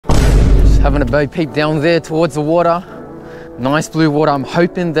Having a bow peep down there towards the water. Nice blue water. I'm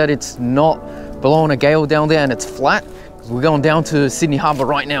hoping that it's not blowing a gale down there and it's flat. We're going down to Sydney Harbour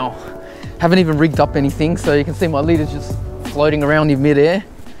right now. Haven't even rigged up anything, so you can see my leader's just floating around in midair.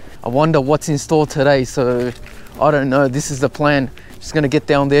 I wonder what's in store today, so I don't know. This is the plan. Just gonna get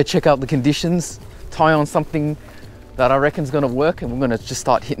down there, check out the conditions, tie on something that I reckon is gonna work, and we're gonna just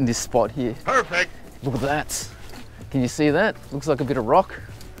start hitting this spot here. Perfect. Look at that. Can you see that? Looks like a bit of rock,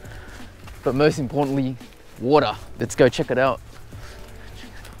 but most importantly, water. Let's go check it out.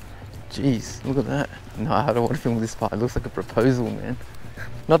 Jeez, look at that. No, I don't want to film this part. It looks like a proposal, man.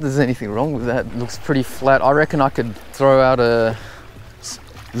 Not that there's anything wrong with that. It looks pretty flat. I reckon I could throw out a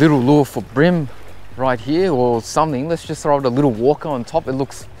little lure for bream right here or something. Let's just throw out a little walker on top. It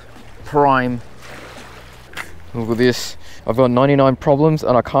looks prime. Look at this. I've got 99 problems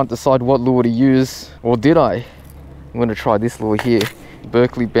and I can't decide what lure to use. Or did I? I'm going to try this lure here.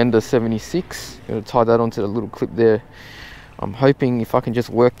 Berkeley Bender 76. Going to tie that onto the little clip there. I'm hoping if I can just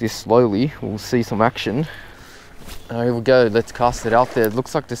work this slowly, we'll see some action. Here we go, let's cast it out there. It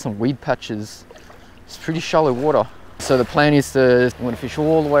looks like there's some weed patches. It's pretty shallow water. So the plan is I'm going to fish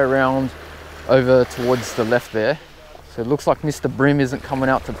all the way around over towards the left there. So it looks like Mr. Bream isn't coming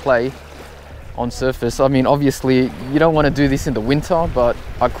out to play on surface. I mean, obviously you don't want to do this in the winter, but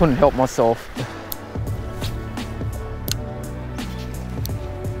I couldn't help myself.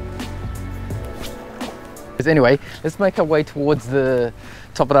 Anyway, let's make our way towards the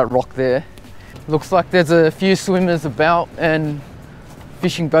top of that rock there. Looks like there's a few swimmers about and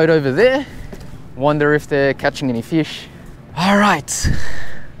fishing boat over there. Wonder if they're catching any fish. All right,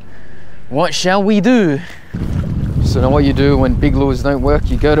 what shall we do? So now what you do when big lures don't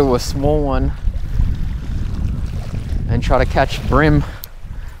work, you go to a small one and try to catch bream.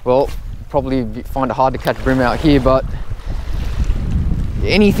 Well, probably find it hard to catch bream out here, but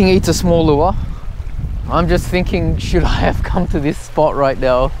anything eats a small lure. I'm just thinking, should I have come to this spot right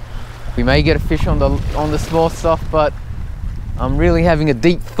now? We may get a fish on the small stuff, but I'm really having a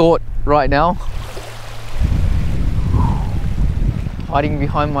deep thought right now. Hiding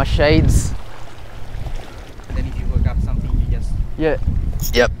behind my shades. And then if you hook up something, you just... Yeah.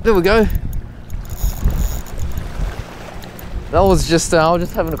 Yep, there we go. That was just, I was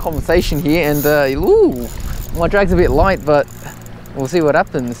just having a conversation here and, ooh, my drag's a bit light, but we'll see what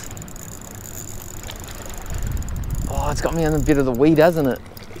happens. Oh, it's got me in a bit of the weed, hasn't it?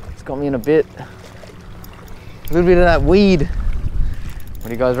 It's got me in a little bit of that weed. What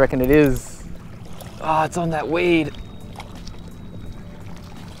do you guys reckon it is? Oh, it's on that weed.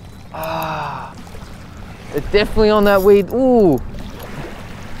 Ah, it's definitely on that weed. Ooh.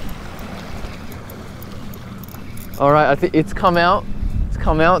 All right, I think it's come out. It's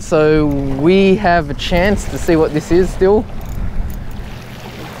come out, so we have a chance to see what this is still.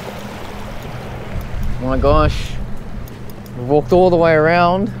 Oh my gosh. We've walked all the way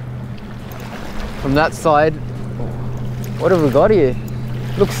around from that side. What have we got here?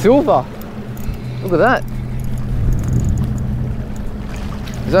 Looks silver. Look at that.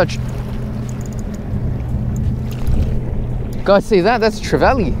 Is that... Guys, see that? That's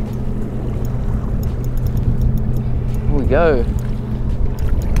trevally. Here we go.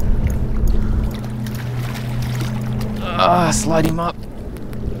 Ah, slide him up.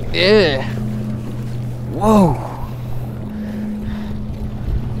 Yeah. Whoa.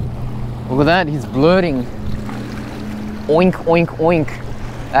 Look at that, he's blurting. Oink, oink, oink.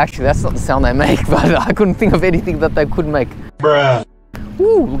 Actually, that's not the sound they make, but I couldn't think of anything that they could make. Bruh.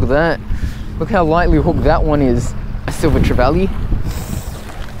 Ooh, look at that. Look how lightly hooked that one is. A silver trevally.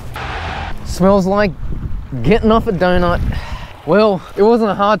 Smells like getting off a donut. Well, it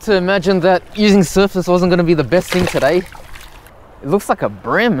wasn't hard to imagine that using surface wasn't going to be the best thing today. It looks like a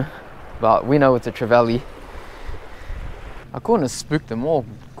bream, but we know it's a trevally. I couldn't have spooked them all,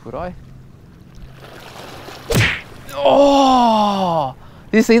 could I? Oh!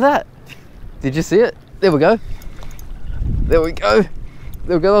 Did you see that? Did you see it? There we go. There we go.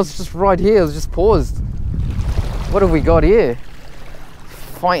 There we go. That was just right here. It was just paused. What have we got here?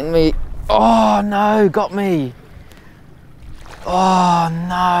 Fighting me. Oh no, got me. Oh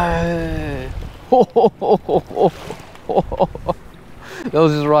no. That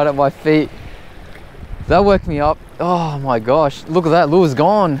was just right at my feet. That woke me up. Oh my gosh. Look at that. Lure's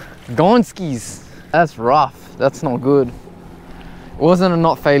gone. Gone skis. That's rough. That's not good. It wasn't a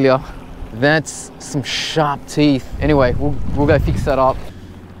knot failure. That's some sharp teeth. Anyway, we'll go fix that up.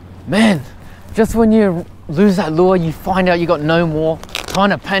 Man, just when you lose that lure, you find out you got no more.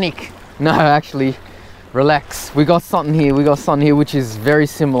 Kind of panic. No, actually, relax. We got something here. We got something here which is very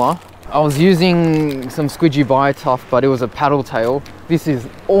similar. I was using some squidgy biotough, but it was a paddle tail. This is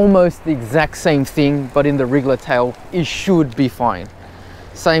almost the exact same thing, but in the wriggler tail. It should be fine.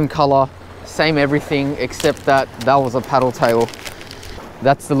 Same color, same everything, except that was a paddle tail.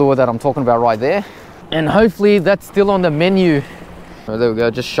 That's the lure that I'm talking about right there. And hopefully that's still on the menu. Oh, there we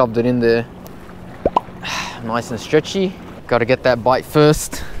go, just shoved it in there. Nice and stretchy. Got to get that bite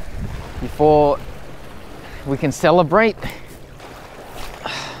first before we can celebrate.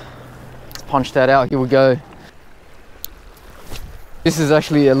 Let's punch that out, here we go. This is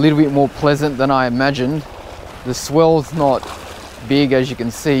actually a little bit more pleasant than I imagined. The swell's not big, as you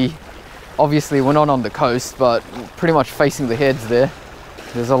can see. Obviously we're not on the coast, but pretty much facing the heads there.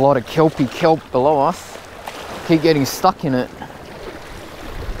 There's a lot of kelpy kelp below us. Keep getting stuck in it.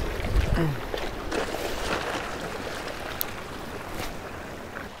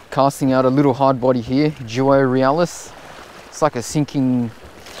 Casting out a little hard body here, Duo Realis. It's like a sinking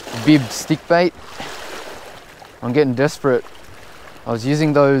bib stick bait. I'm getting desperate. I was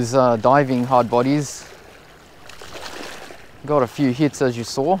using those diving hard bodies. Got a few hits, as you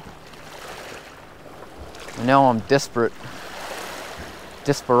saw. And now I'm desperate.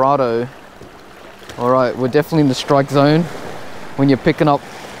 Desperado. Alright, we're definitely in the strike zone when you're picking up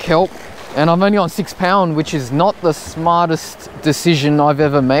kelp. And I'm only on 6 pound, which is not the smartest decision I've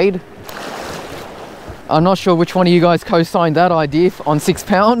ever made. I'm not sure which one of you guys co-signed that idea on 6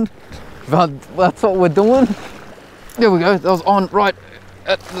 pound, but that's what we're doing. There we go, that was on right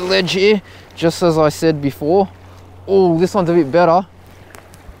at the ledge here, just as I said before. Oh, this one's a bit better.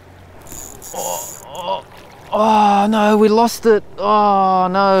 Oh no, we lost it. Oh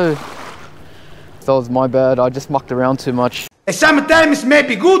no. That was my bad, I just mucked around too much. Sometimes may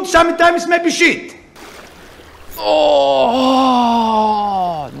be good, sometimes may be shit. Oh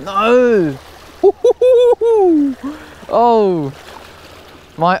no! Oh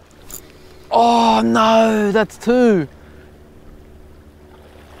my! Oh no, that's two.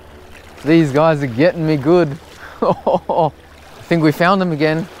 These guys are getting me good. I think we found them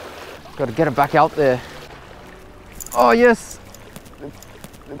again. Got to get it back out there. Oh yes.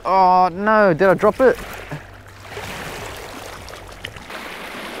 Oh no, did I drop it?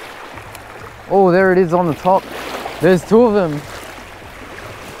 Oh, there it is on the top. There's two of them.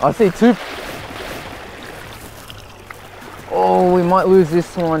 I see two. Oh, we might lose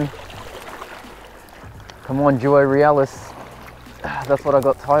this one. Come on, Duo Realis. That's what I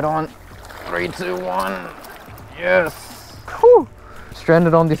got tied on. 3, 2, 1. Yes. Whew.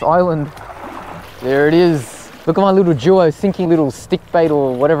 Stranded on this island. There it is. Look at my little duo, sinking little stick bait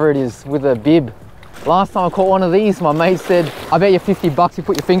or whatever it is with a bib. Last time I caught one of these, my mate said, I bet you 50 bucks you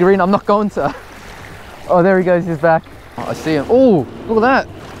put your finger in. I'm not going to. Oh, there he goes, he's back. Oh, I see him. Oh, look at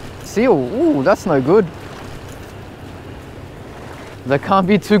that. Seal. Oh, that's no good. They can't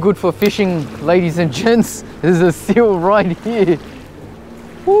be too good for fishing, ladies and gents. There's a seal right here.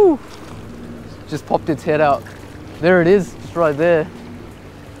 Woo. Just popped its head out. There it is, just right there.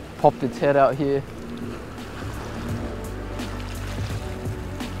 Popped its head out here.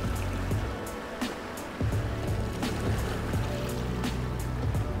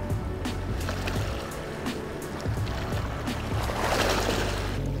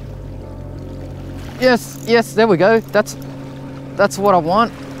 Yes, yes, there we go. That's what I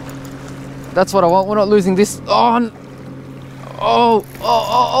want. That's what I want. We're not losing this. Oh,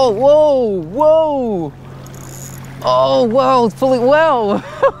 whoa, whoa. Oh, wow, it's pulling well.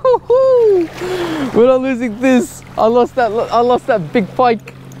 We're not losing this. I lost that big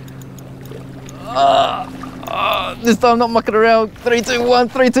pike. This time I'm not mucking around. 3, 2, 1,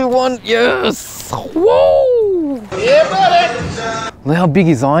 3, 2, 1. Yes. Whoa. Yeah, buddy. Look how big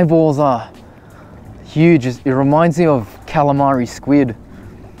his eyeballs are. Huge. It reminds me of calamari squid.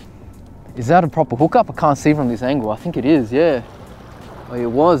 Is that a proper hookup? I can't see from this angle. I think it is, yeah. Oh, it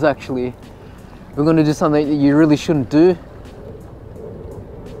was actually. We're going to do something that you really shouldn't do.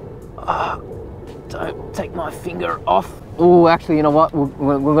 Don't take my finger off. Oh, actually, you know what?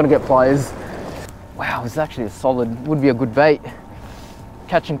 We're going to get pliers. Wow, it's actually a solid, would be a good bait.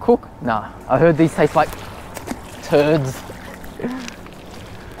 Catch and cook? Nah, I heard these taste like turds.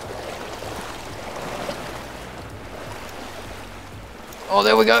 Oh,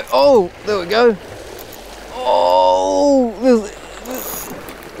 there we go. Oh, there we go. Oh,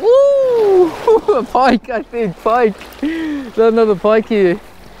 woo, a pike, I think, pike. There's another pike here.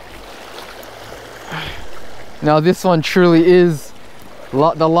 Now this one truly is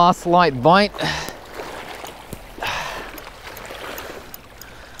the last light bite.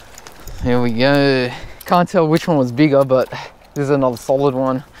 Here we go. Can't tell which one was bigger, but this is another solid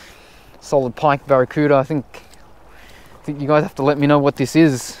one. Solid pike barracuda. I think you guys have to let me know what this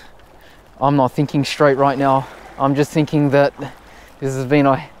is. I'm not thinking straight right now. I'm just thinking that this has been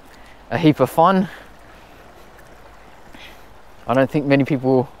a heap of fun. I don't think many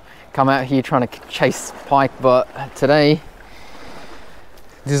people come out here trying to chase pike, but today,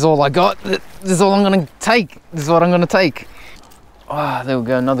 this is all I got. This is all I'm gonna take. This is what I'm gonna take. Ah, there we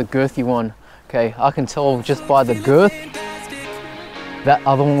go, another girthy one. Okay, I can tell just by the girth, that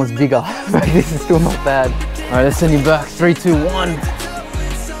other one was bigger, but this is still not bad. All right, let's send him back. 3, 2, 1.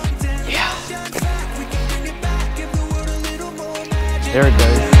 Yeah. There it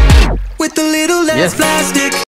goes. With a little less plastic.